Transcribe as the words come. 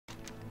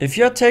If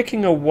you're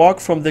taking a walk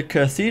from the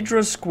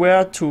Cathedral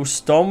Square to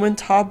Stormwind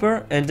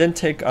Harbour and then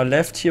take a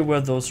left here where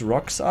those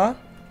rocks are,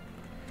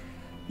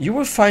 you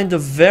will find a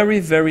very,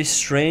 very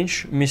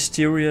strange,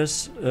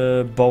 mysterious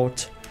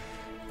boat.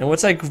 And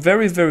what's like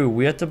very, very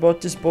weird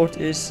about this boat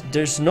is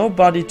there's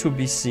nobody to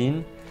be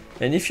seen.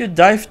 And if you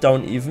dive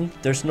down even,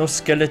 there's no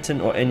skeleton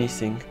or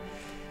anything.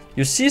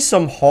 You see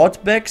some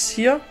hoard bags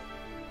here.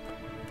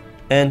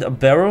 And a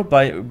barrel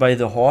by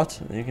the hoard.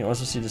 You can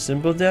also see the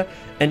symbol there.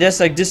 And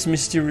there's like this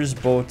mysterious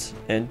boat.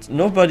 And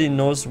nobody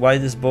knows why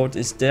this boat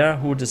is there,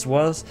 who this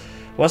was.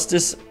 Was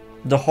this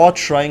the Horde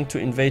trying to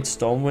invade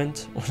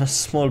Stormwind on a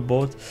small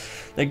boat?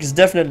 Like, it's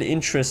definitely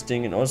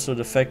interesting, and also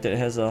the fact that it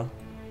has a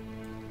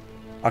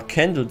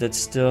candle that's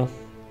still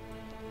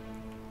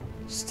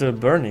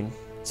burning.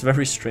 It's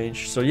very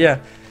strange. So yeah,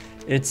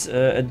 it's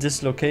at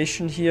this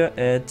location here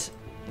at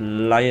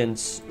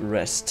Lion's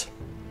Rest.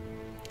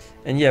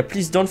 And yeah,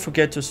 please don't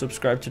forget to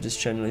subscribe to this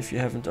channel if you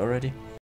haven't already.